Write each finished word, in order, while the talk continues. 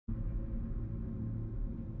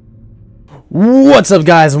What's up,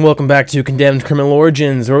 guys, and welcome back to Condemned Criminal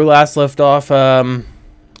Origins. Where we last left off, we were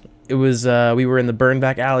in the burned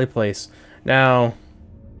back alley place. Now,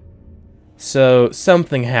 so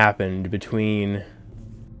something happened between,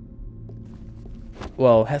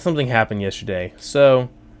 well, something happened yesterday. So,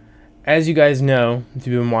 as you guys know, if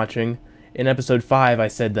you've been watching, in episode 5, I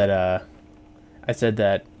said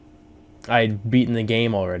that I'd beaten the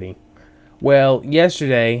game already. Well,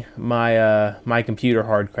 yesterday, my computer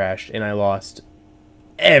hard crashed, and I lost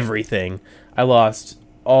everything. I lost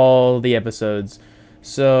all the episodes,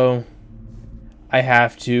 so I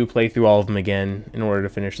have to play through all of them again in order to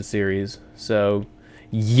finish the series. So,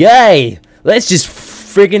 yay! That's just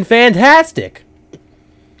freaking fantastic!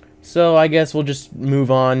 So, I guess we'll just move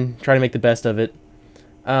on, try to make the best of it.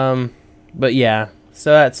 But yeah,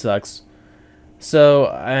 so that sucks. So,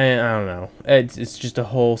 I don't know. It's just a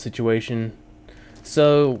whole situation.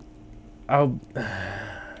 So, I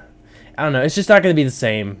don't know. It's just not going to be the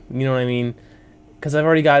same. You know what I mean? Because I've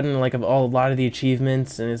already gotten, like, a lot of the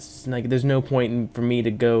achievements, and it's, like, there's no point for me to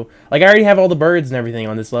go... Like, I already have all the birds and everything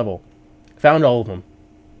on this level. Found all of them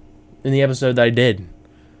in the episode that I did.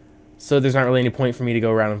 So, there's not really any point for me to go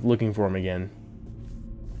around looking for them again.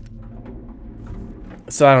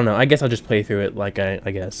 So, I don't know. I guess I'll just play through it, like, I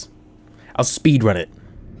guess. I'll speedrun it.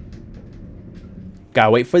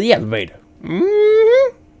 Gotta wait for the elevator.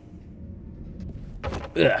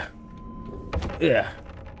 Ugh. Ugh.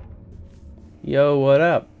 Yo, what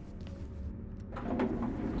up?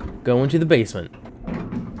 Going to the basement.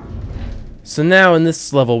 So now in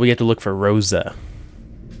this level we have to look for Rosa.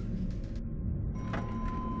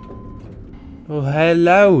 Oh,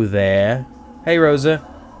 hello there. Hey, Rosa.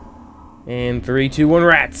 And 3, 2, 1,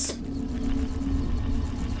 rats.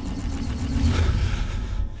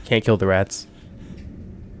 Can't kill the rats.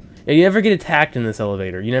 And you never get attacked in this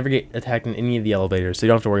elevator. You never get attacked in any of the elevators, so you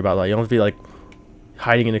don't have to worry about that. You don't have to be, like,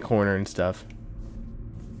 hiding in a corner and stuff.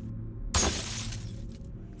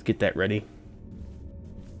 Let's get that ready.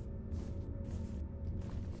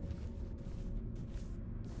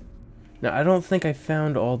 Now, I don't think I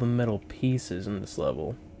found all the metal pieces in this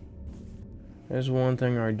level. There's one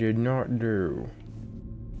thing I did not do.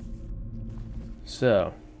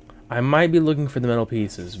 So, I might be looking for the metal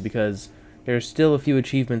pieces, because there's still a few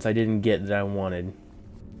achievements I didn't get that I wanted.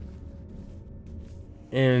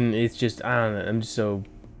 And it's just, I don't know, I'm just so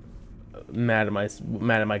mad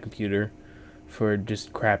at my computer for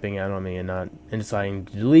just crapping out on me and deciding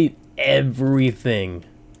to delete everything.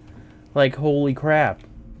 Like, holy crap.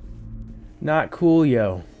 Not cool,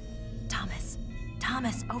 yo. Thomas,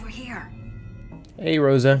 over here. Hey,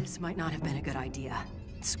 Rosa. This might not have been a good idea.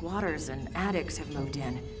 Squatters and addicts have moved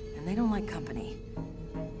in, and they don't like company.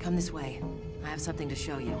 Come this way. I have something to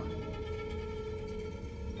show you.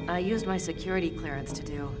 I used my security clearance to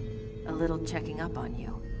do a little checking up on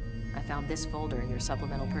you. I found this folder in your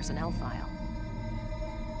supplemental personnel file.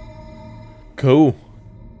 Cool.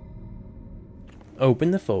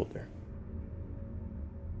 Open the folder.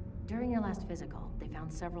 During your last physical, they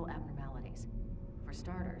found several abnormalities. For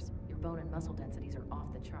starters, your bone and muscle densities are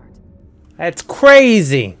off the chart. That's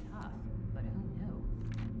crazy! Tough, but who knew?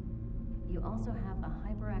 You also have a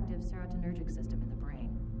hyperactive serotonergic system in the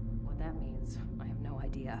brain. What that means, I have no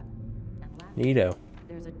idea. And lastly, Neato.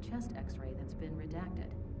 there's a chest x-ray that's been redacted.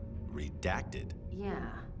 Redacted? Yeah,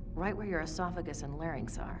 right where your esophagus and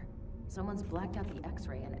larynx are. Someone's blacked out the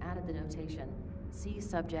x-ray and added the notation, see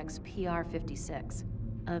subjects PR56.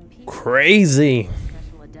 A PR Crazy!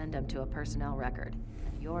 special addendum to a personnel record,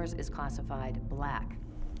 and yours is classified black.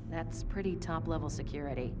 That's pretty top-level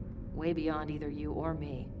security, way beyond either you or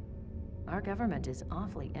me. Our government is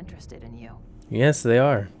awfully interested in you. Yes, they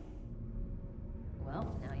are.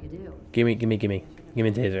 Well, now you do. Gimme. Gimme a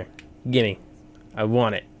taser. Gimme. I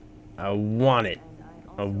want it. I want it.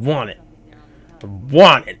 I want it. I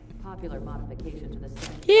want it. Popular modification to the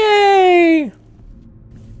system. Yay!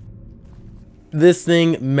 This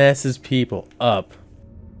thing messes people up.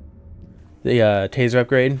 The taser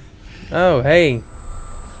upgrade. Oh, hey.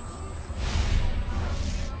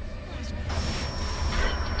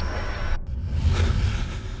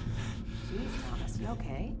 Jeez, Thomas, you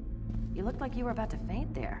okay? You looked like you were about to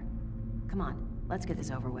faint there. Come on, let's get this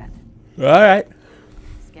over with. Alright.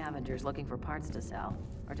 Scavengers looking for parts to sell,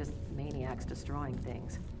 or just maniacs destroying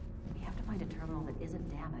things. We have to find a terminal that isn't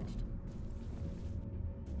damaged.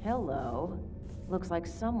 Hello. Looks like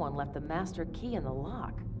someone left the master key in the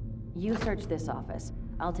lock. You search this office.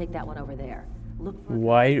 I'll take that one over there. Look for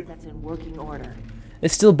Why? a computer that's in working order.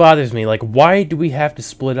 It still bothers me. Like, why do we have to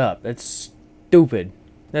split up? That's stupid.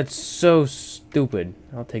 That's so stupid.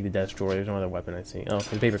 I'll take the desk drawer. There's no other weapon I see. Oh,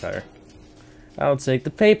 the paper cutter. I'll take the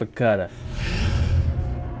paper cutter.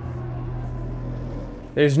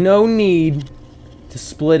 There's no need to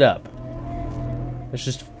split up. It's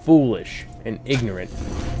just foolish and ignorant.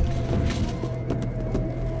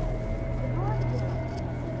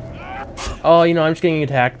 Oh, you know, I'm just getting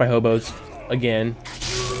attacked by hobos. Again.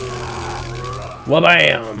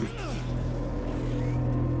 Wabam!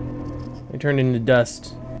 I turned into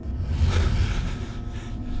dust.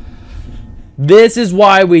 This is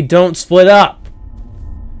why we don't split up!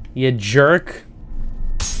 You jerk.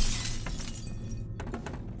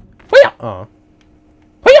 Hoo-yah! Oh.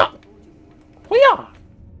 Hoo-yah! Hoo-yah!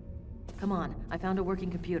 Come on, I found a working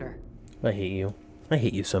computer. I hate you. I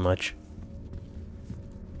hate you so much.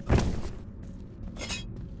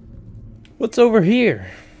 What's over here?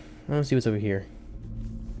 I don't see what's over here.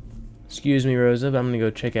 Excuse me, Rosa, but I'm gonna go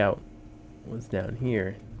check out what's down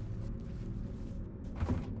here.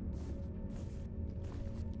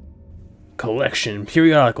 Collection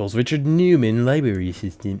periodicals, Richard Newman, library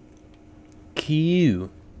assistant. Q.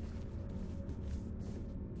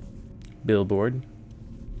 Billboard.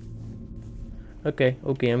 Okay,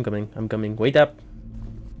 I'm coming. Wait up.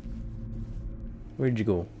 Where'd you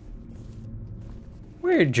go?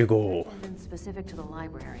 Where'd you go? Specific to the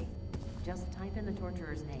library. Just type in the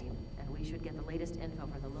torturer's name, and we should get the latest info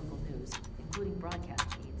from the local news, including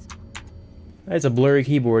broadcast feeds. That's a blurry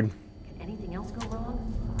keyboard. Can anything else go wrong?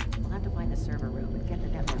 We'll have to find the server room and get the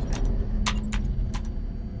network back.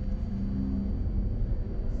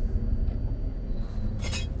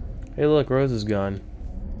 Hey look, Rose is gone.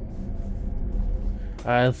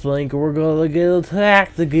 I think we're gonna get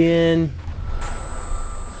attacked again.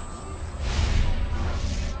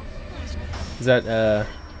 Is that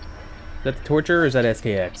the torture or is that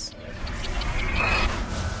SKX?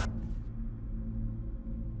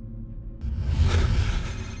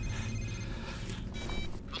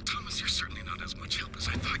 Well, Thomas, you're certainly not as much help as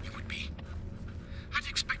I thought you would be. I'd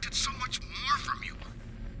expected so much more from you.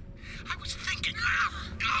 I was thinking,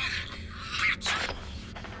 bitch.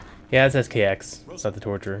 Yeah, it's SKX. It's not the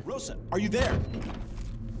torture. Rosa, are you there?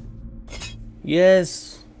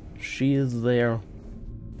 Yes, she is there.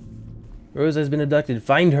 Rosa has been abducted.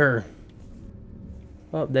 Find her.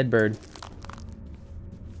 Oh, dead bird.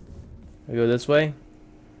 I go this way.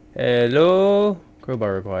 Hello.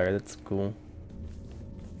 Crowbar required. That's cool.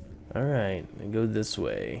 Alright, I go this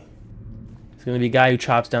way. It's gonna be a guy who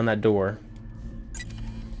chops down that door.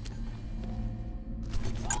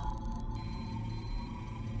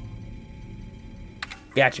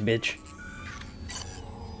 Gotcha, bitch.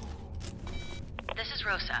 This is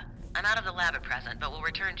Rosa. I'm out of the lab at present, but will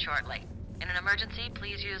return shortly. In an emergency,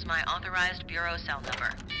 please use my authorized bureau cell number.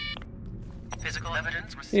 Physical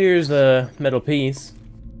evidence received. Here's a metal piece.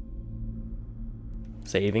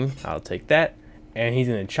 Saving. I'll take that. And he's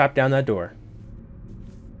gonna chop down that door.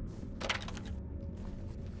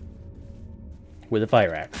 With a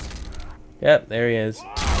fire axe. Yep, there he is.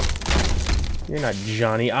 You're not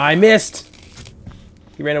Johnny. I missed!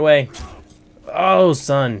 He ran away. Oh,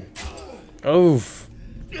 son. Oof.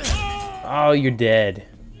 Oh, you're dead.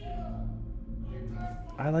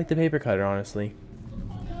 I like the paper cutter, honestly.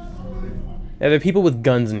 Yeah, there are people with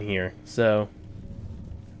guns in here, so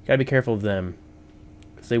gotta be careful of them,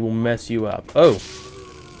 because they will mess you up. Oh,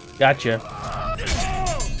 gotcha.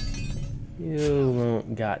 You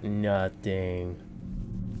won't got nothing.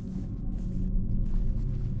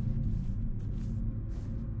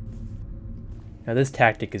 Now this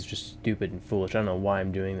tactic is just stupid and foolish. I don't know why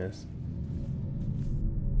I'm doing this.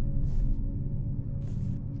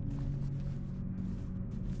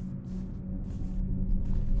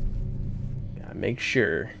 Make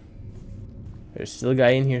sure. There's still a guy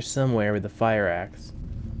in here somewhere with a fire axe.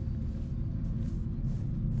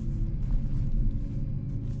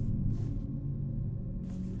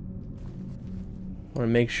 I want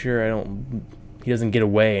to make sure he doesn't get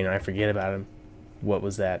away and I forget about him. What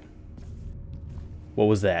was that? What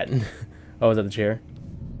was that? Oh, was that the chair?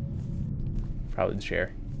 Probably the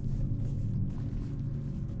chair.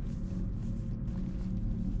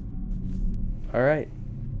 Alright.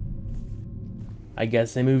 I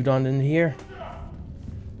guess they moved on in here.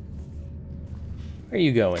 Where are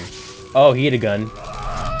you going? Oh, he had a gun.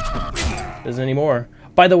 Doesn't anymore.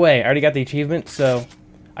 By the way, I already got the achievement, so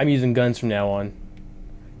I'm using guns from now on.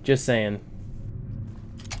 Just saying.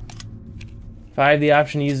 If I have the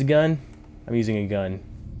option to use a gun, I'm using a gun.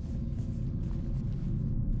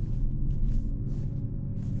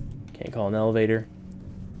 Can't call an elevator.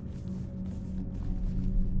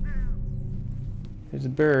 There's a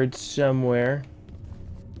bird somewhere.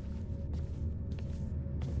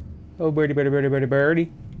 Oh, birdie, birdie, birdie, birdie,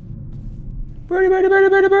 birdie. Birdie, birdie, birdie,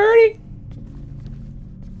 birdie, birdie.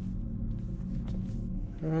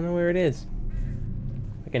 I don't know where it is.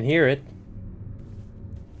 I can hear it.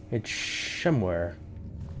 It's somewhere.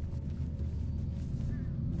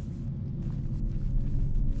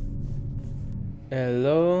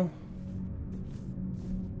 Hello?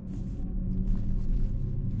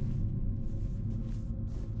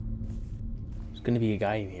 There's gonna be a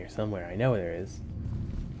guy in here somewhere. I know there is.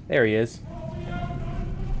 There he is.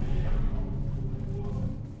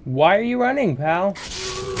 Why are you running, pal?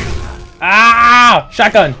 Ah!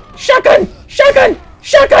 Shotgun! Shotgun! Shotgun!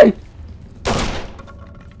 Shotgun!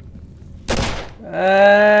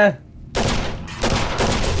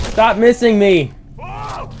 Stop missing me!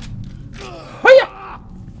 Hiya!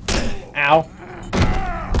 Ow.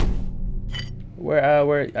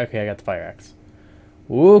 Where? Okay, I got the fire axe.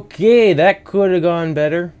 Okay, that could have gone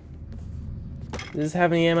better. Does this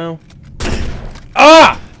have any ammo?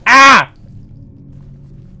 Ah! Ah!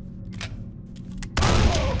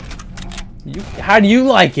 How do you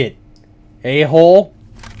like it? A-hole?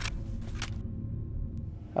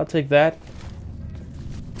 I'll take that.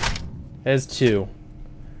 As 2.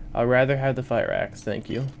 I'd rather have the fire axe, thank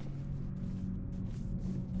you.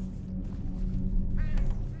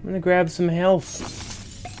 I'm gonna grab some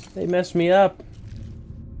health. They messed me up.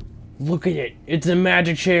 Look at it. It's a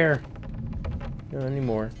magic chair. Not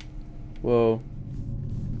anymore. Whoa.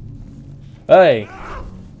 Hey!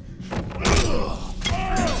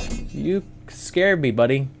 You scared me,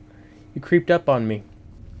 buddy. You creeped up on me.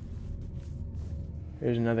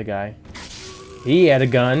 There's another guy. He had a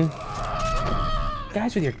gun.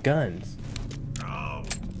 Guys with your guns.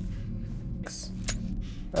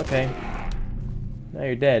 Okay. Now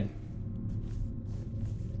you're dead.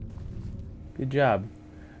 Good job.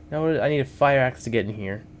 Now I need a fire axe to get in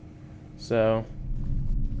here. So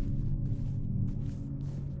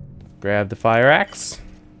grab the fire axe.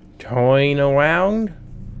 Toying around.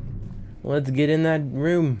 Let's get in that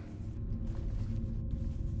room.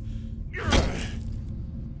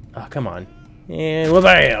 Oh, come on. And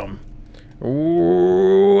wha-bam!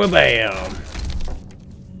 Wha-bam!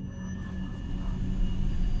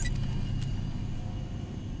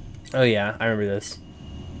 Oh yeah, I remember this.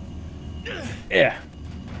 Yeah.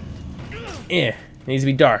 Yeah. It needs to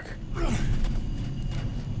be dark.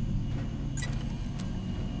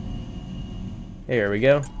 There we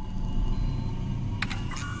go.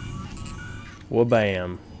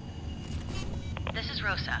 Wha-bam. This is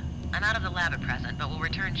Rosa. I'm out of the lab at present, but will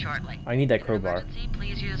return shortly. I need that In crowbar. emergency,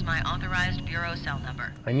 please use my authorized bureau cell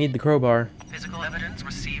number. I need the crowbar. Physical evidence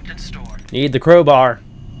received and stored. Need the crowbar.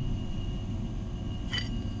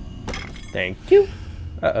 Thank you.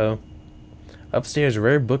 Uh-oh. Upstairs,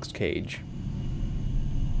 rare books cage.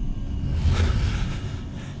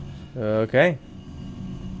 Okay.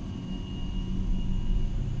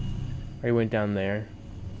 I went down there.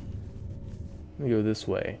 Let me go this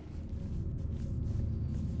way.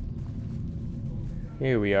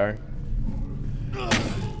 Here we are.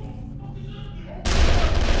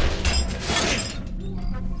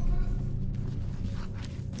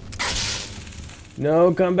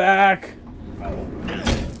 No, come back!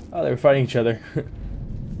 Oh, they were fighting each other.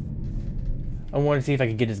 I wanted to see if I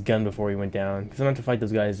could get his gun before he went down, because I'm not to fight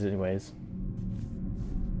those guys anyways.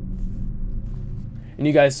 And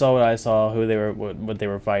you guys saw what I saw, who they were, what they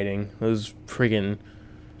were fighting. Those friggin'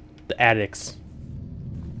 the addicts.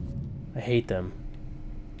 I hate them.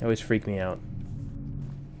 They always freak me out.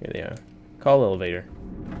 Here they are. Call elevator.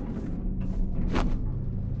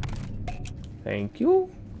 Thank you.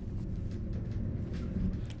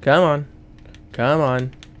 Come on. Come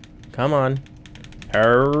on. Come on.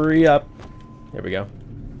 Hurry up. There we go.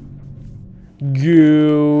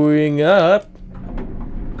 Going up.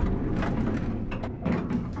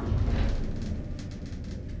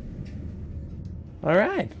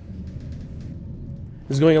 Alright.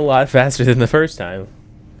 This is going a lot faster than the first time.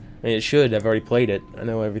 I mean, it should. I've already played it. I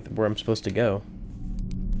know everything where I'm supposed to go.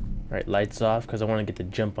 Alright, lights off, because I want to get the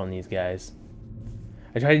jump on these guys.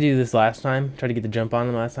 I tried to do this last time. Tried to get the jump on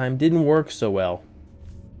them last time. Didn't work so well.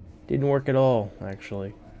 Didn't work at all,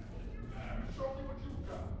 actually.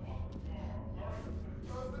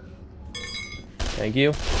 Thank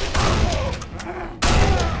you.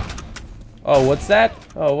 Oh, what's that?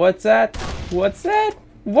 Oh, what's that? What's that?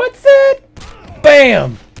 What's that?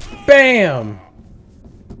 Bam! Bam!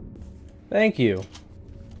 Thank you.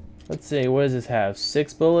 Let's see, what does this have?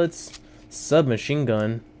 6 bullets? Submachine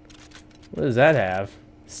gun. What does that have?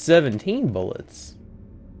 17 bullets.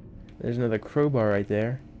 There's another crowbar right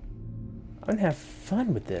there. I'm gonna have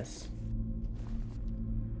fun with this.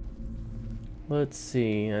 Let's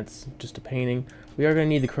see, that's just a painting. We are gonna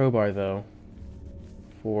need the crowbar though.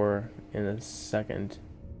 For in a second.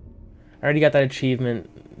 I already got that achievement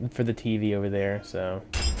for the TV over there, so.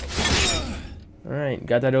 Alright,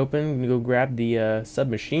 got that open. Gonna go grab the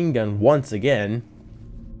submachine gun once again.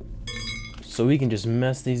 So we can just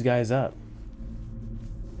mess these guys up.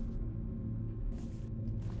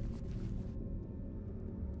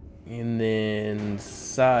 And then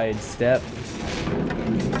sidestep.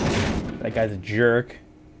 That guy's a jerk.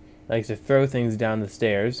 Likes to throw things down the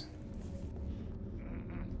stairs.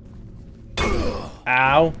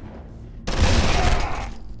 Ow.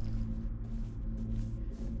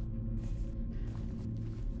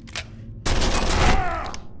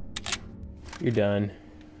 You're done.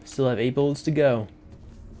 Still have 8 bullets to go.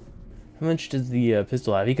 How much does the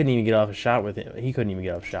pistol have? He couldn't even get off a shot with it. He couldn't even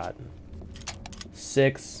get off a shot.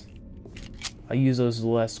 6. I'll use those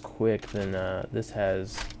less quick than this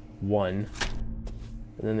has 1. And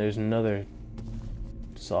then there's another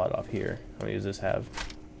sawed-off here. How many does this have?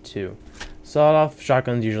 2. Sawed-off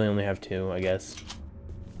shotguns usually only have 2, I guess.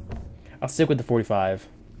 I'll stick with the 45.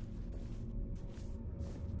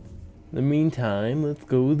 In the meantime, let's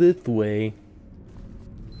go this way.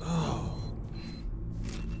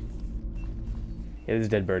 Yeah, there's a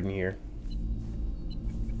dead bird in here.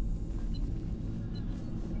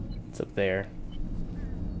 It's up there.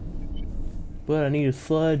 But I need a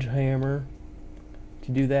sledgehammer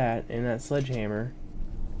to do that, and that sledgehammer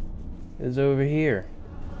is over here.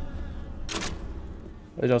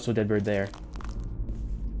 There's also a dead bird there.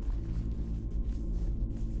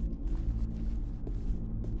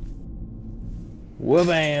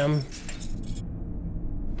 Wha-bam!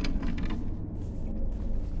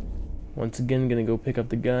 Once again, gonna go pick up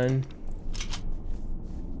the gun.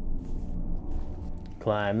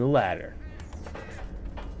 Climb the ladder.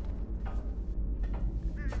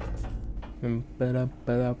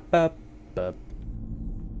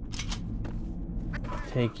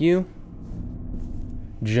 Take you.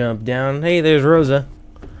 Jump down. Hey, there's Rosa.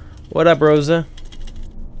 What up, Rosa?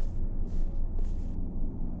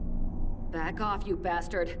 Back off, you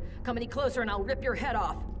bastard. Come any closer and I'll rip your head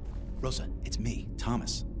off. Rosa, it's me,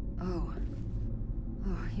 Thomas. Oh.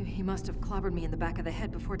 Oh, he must have clobbered me in the back of the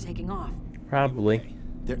head before taking off. Probably.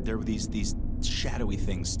 There were these shadowy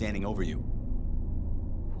things standing over you.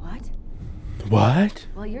 What? What?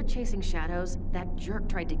 While you're chasing shadows, that jerk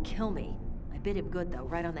tried to kill me. I bit him good, though,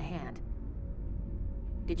 right on the hand.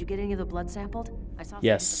 Did you get any of the blood sampled? I saw some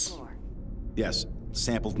Yes. on the floor. Yes,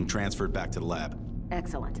 sampled and transferred back to the lab.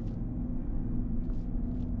 Excellent.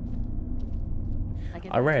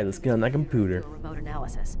 All right, let's get on that computer. Remote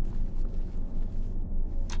analysis.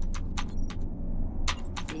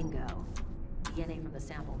 Bingo. DNA from the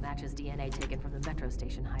sample matches DNA taken from the metro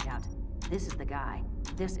station hideout. This is the guy.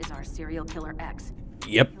 This is our serial killer X.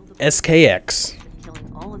 Yep, SKX. Been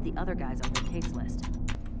killing all of the other guys on the case list.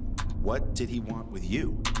 What did he want with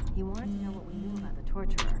you? He wanted to know what we knew about the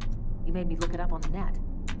torturer. He made me look it up on the net.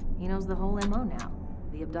 He knows the whole MO now.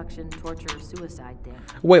 The abduction, torture, suicide thing.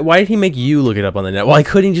 Wait, why did he make you look it up on the net? Why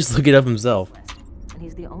couldn't he just look it up himself? And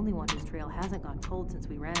he's the only one whose trail hasn't gone cold since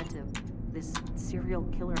we ran into this serial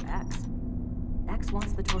killer X. X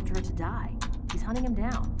wants the torturer to die. He's hunting him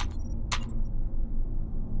down.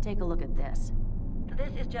 Take a look at this.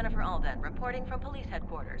 This is Jennifer Alden reporting from police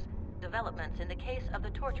headquarters. Developments in the case of the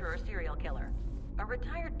torturer serial killer. A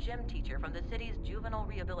retired gym teacher from the city's juvenile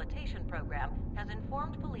rehabilitation program has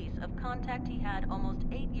informed police of contact he had almost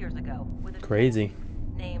 8 years ago with a Crazy.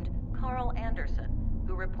 named Carl Anderson,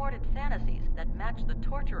 who reported fantasies that match the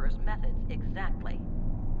torturer's methods exactly.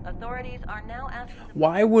 Authorities are now asking the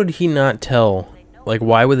Why would he not tell? Like,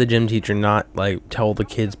 why would the gym teacher not, like, tell the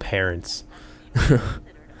kid's parents?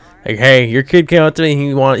 Like, hey, your kid came out to me,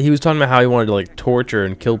 he was talking about how he wanted to, like, torture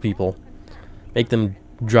and kill people. Make them,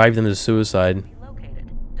 drive them to suicide. located.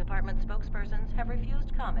 Department spokespersons have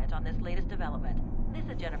refused comment on this latest development. This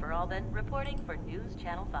is Jennifer Alden reporting for News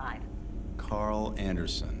Channel 5. Carl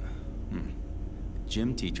Anderson.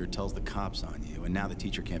 Gym teacher tells the cops on you, and now the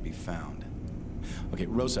teacher can't be found. Okay,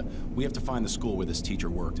 Rosa, we have to find the school where this teacher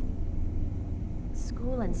worked.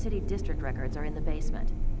 School and city district records are in the basement.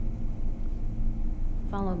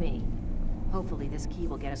 Follow me. Hopefully this key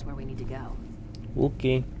will get us where we need to go.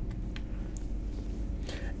 Okay.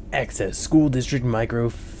 Access School District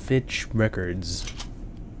Microfiche Records.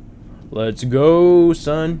 Let's go,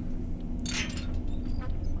 son.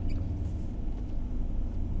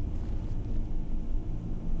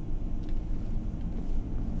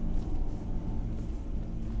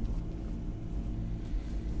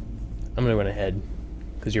 I'm gonna run ahead,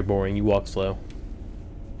 because you're boring. You walk slow.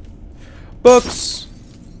 Books!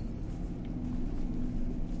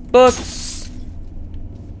 Books!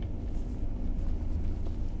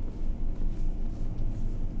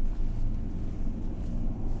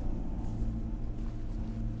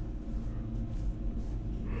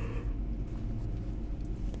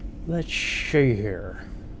 Let's see here.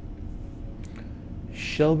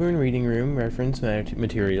 Shelburne Reading Room, reference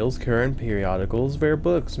materials, current periodicals, rare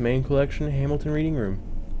books, main collection, Hamilton Reading Room.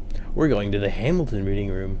 We're going to the Hamilton Reading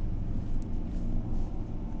Room.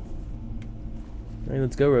 Alright,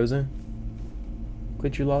 let's go, Rosa.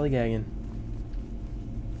 Quit your lollygagging.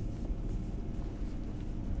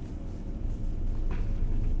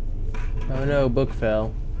 Oh no, book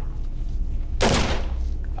fell.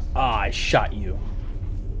 Ah, I shot you.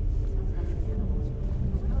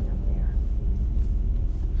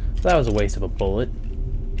 That was a waste of a bullet.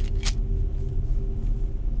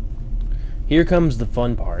 Here comes the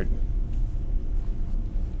fun part.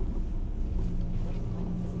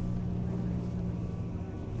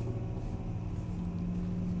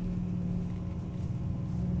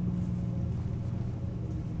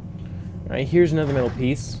 Alright, here's another metal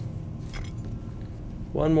piece.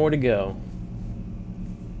 One more to go.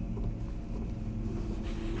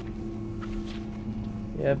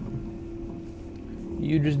 Yep.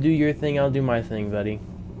 You just do your thing, I'll do my thing, buddy.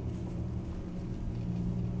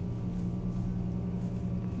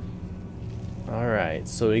 Alright,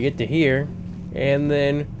 so we get to here, and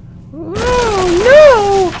then...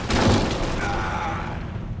 Oh,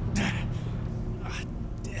 no!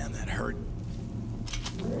 Damn, that hurt.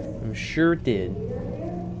 I'm sure it did.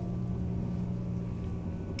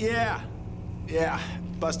 Yeah.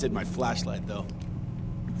 Busted my flashlight, though.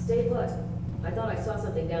 Stay put. I thought I saw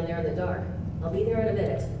something down there in the dark. I'll be there in a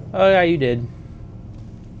minute. Oh yeah, you did.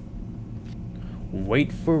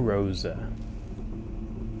 Wait for Rosa.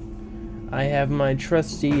 I have my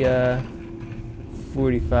trusty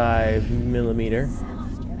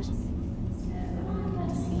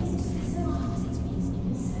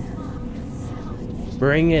 45mm.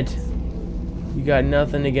 Bring it. You got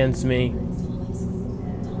nothing against me.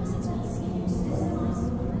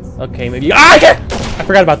 Okay, maybe. Ah! I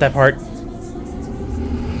forgot about that part.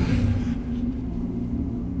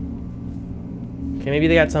 Okay, maybe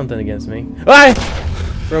they got something against me. Ah!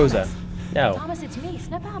 Rosa. No. Thomas, it's me.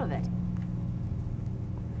 Snap out of it.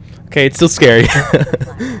 Okay, it's still scary.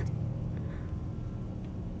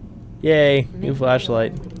 Yay, new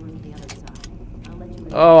flashlight.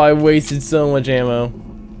 Oh, I wasted so much ammo.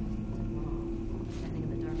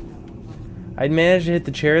 I managed to hit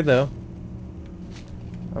the chair though.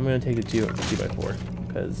 I'm gonna take the 2x4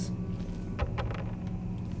 because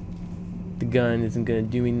the gun isn't gonna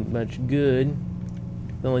do me much good.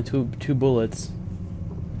 There's only two bullets.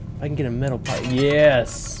 I can get a metal pipe.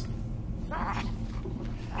 Yes!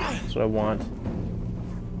 That's what I want.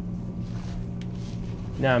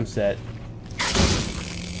 Now I'm set.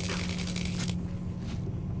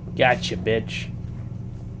 Gotcha, bitch.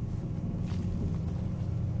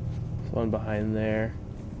 There's one behind there.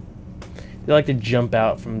 They like to jump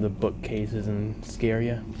out from the bookcases and scare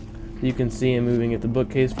you. You can see him moving if the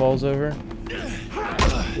bookcase falls over.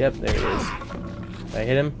 Yep, there he is. Did I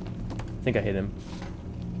hit him? I think I hit him.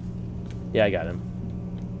 Yeah, I got him.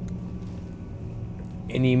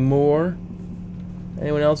 Any more?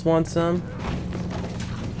 Anyone else want some?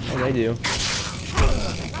 Oh, they do.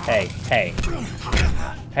 Hey, hey.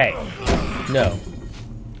 Hey. No.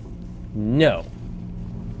 No.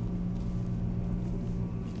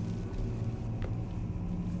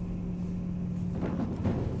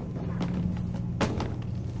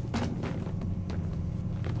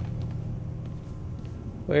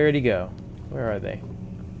 Where'd he go? Where are they?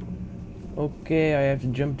 Okay, I have to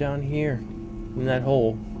jump down here. In that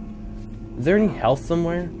hole. Is there any health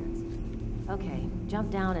somewhere? Okay, jump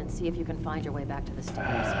down and see if you can find your way back to the stairs.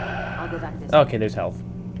 I'll go back this Okay, there's health.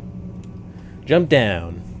 Jump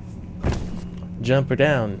down. Jump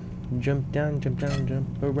down. Jump down, jump down,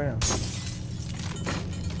 jump around.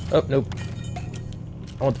 Oh, nope.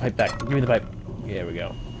 I want the pipe back. Give me the pipe. Yeah, there we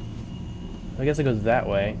go. I guess it goes that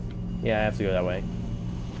way. Yeah, I have to go that way.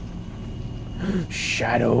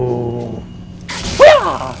 Shadow.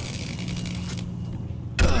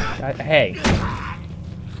 Hey.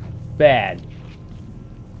 Bad.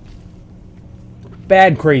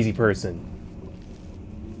 Bad crazy person.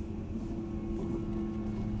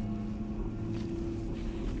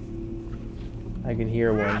 I can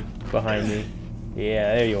hear one behind me.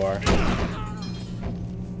 Yeah, there you are.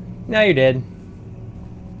 Now you're dead.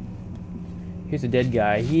 Here's a dead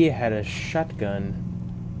guy. He had a shotgun.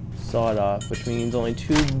 Sawed off, which means only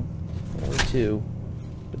two.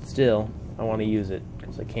 But still, I want to use it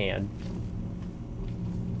because I can.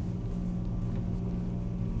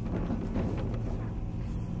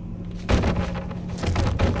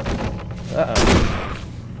 Uh-oh.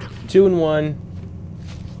 2 and 1.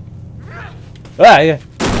 Ah, yeah.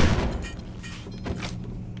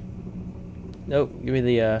 Nope, give me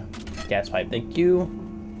the gas pipe. Thank you.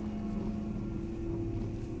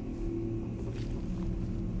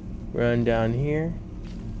 Run down here.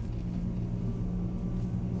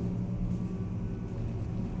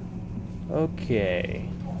 Okay.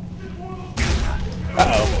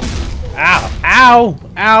 Uh-oh. Ow! Ow!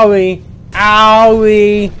 Owie!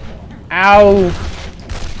 Owie! Ow!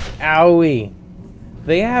 Owie!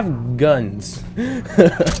 They have guns.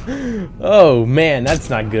 Oh man, that's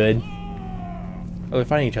not good. Oh, they're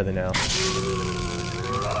fighting each other now.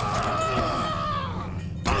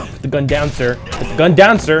 Put the gun down, sir. Put the gun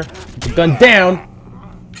down, sir. Put the gun down.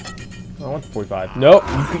 Oh, I want the 45. Nope.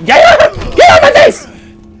 Get out of my face!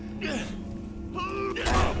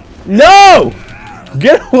 No!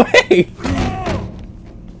 Get away!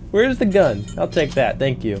 Where's the gun? I'll take that.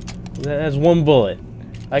 Thank you. That has one bullet.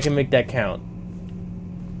 I can make that count.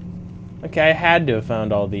 Okay, I had to have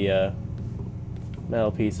found all the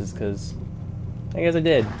metal pieces, because I guess I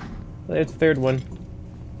did. There's the third one.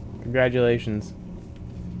 Congratulations.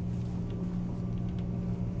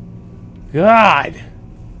 God!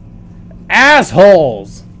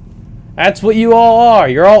 Assholes! That's what you all are.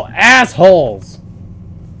 You're all assholes!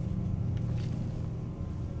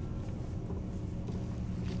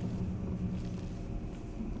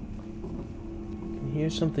 I can hear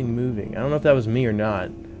something moving. I don't know if that was me or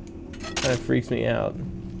not. Kind of freaks me out.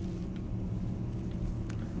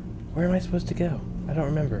 Where am I supposed to go? I don't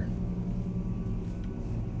remember.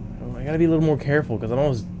 Oh, I gotta be a little more careful because I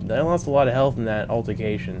lost a lot of health in that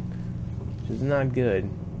altercation, which is not good.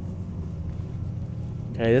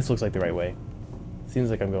 Okay, this looks like the right way.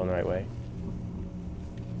 Seems like I'm going the right way.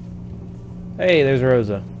 Hey, there's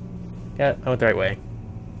Rosa. Yeah, I went the right way.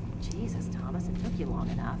 Jesus, Thomas, it took you long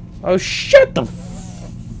enough. Oh, shut the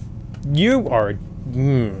You are...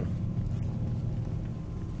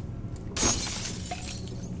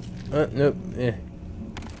 Nope.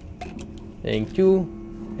 Thank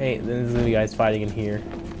you. Hey, then there's gonna be guys fighting in here.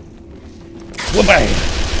 Whoop-bang!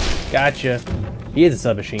 Gotcha. He is a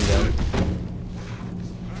submachine gun.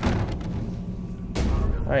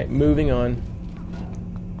 Alright, moving on.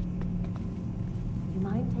 You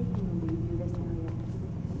mind taking the lead through this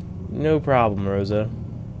area? No problem, Rosa.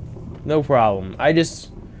 No problem. I just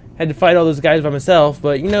had to fight all those guys by myself,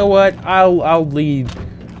 but you know what? I'll lead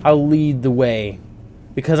the way.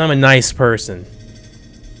 Because I'm a nice person.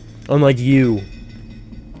 Unlike you.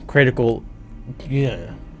 Critical.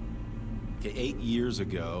 Yeah. Okay, 8 years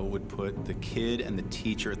ago would put the kid and the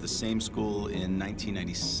teacher at the same school in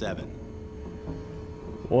 1997.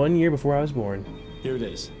 1 year before I was born. Here it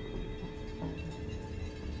is.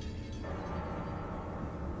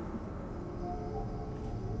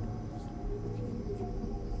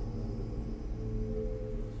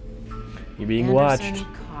 You're being Anderson watched.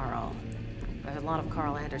 Carl. There's a lot of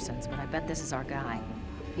Carl Andersons, but I bet this is our guy.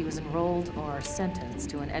 He was enrolled or sentenced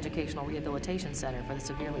to an educational rehabilitation center for the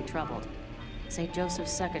severely troubled. St.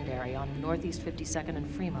 Joseph's Secondary on Northeast 52nd and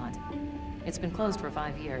Fremont. It's been closed for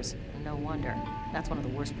 5 years, and no wonder. That's one of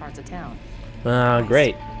the worst parts of town.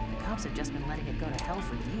 Great. The cops have just been letting it go to hell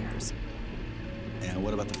for years. And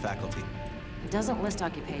what about the faculty? It doesn't list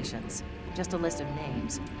occupations, just a list of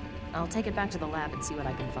names. I'll take it back to the lab and see what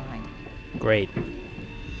I can find. Great.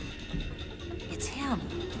 It's him.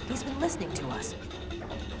 He's been listening to us.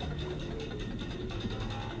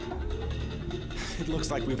 It looks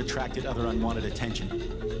like we've attracted other unwanted attention.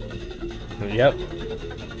 Yep.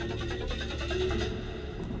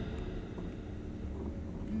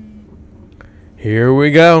 Here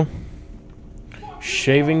we go.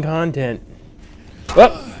 Shaving content.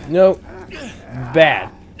 Oh, no.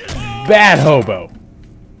 Bad. Bad hobo.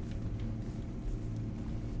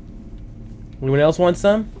 Anyone else want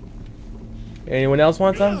some? Anyone else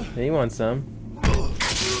want some? He wants some.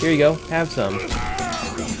 Here you go. Have some.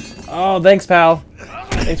 Oh, thanks, pal.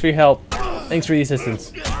 Thanks for your help. Thanks for the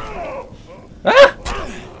assistance.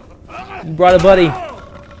 Ah! You brought a buddy.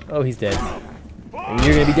 Oh, he's dead. And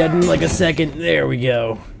you're gonna be dead in like a second. There we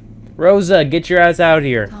go. Rosa, get your ass out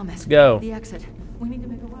here. Thomas, Let's go. the exit. We need to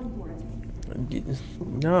make a run for it.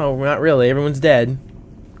 No, not really. Everyone's dead.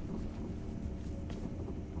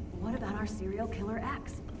 What about our serial killer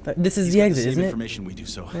X? This is He's the got exit, same isn't it? information we do,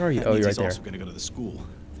 so Where are you? that Oh, means you're he's right also there. going to go to the school.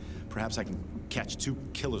 Perhaps I can catch 2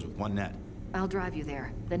 killers with one net. I'll drive you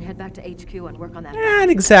there, then head back to HQ and work on that. Not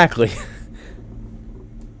exactly.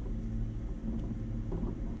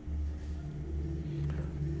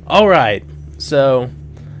 Alright, so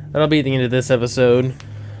that'll be the end of this episode.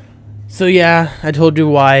 So yeah, I told you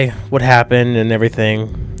what happened and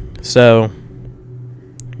everything. So,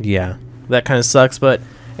 yeah, that kind of sucks, but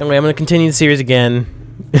anyway, I'm going to continue the series again.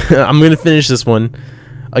 I'm going to finish this one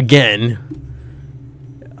again.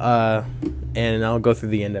 and I'll go through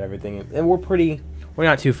the end of everything. And we're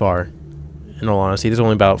not too far, in all honesty. There's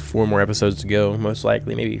only about 4 more episodes to go, most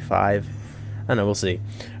likely, maybe 5. I don't know, we'll see.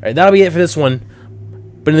 Alright, that'll be it for this one.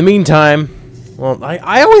 But in the meantime, well,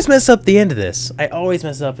 I always mess up the end of this. I always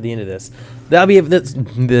mess up at the end of this. That'll be it.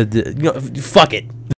 You know, fuck it.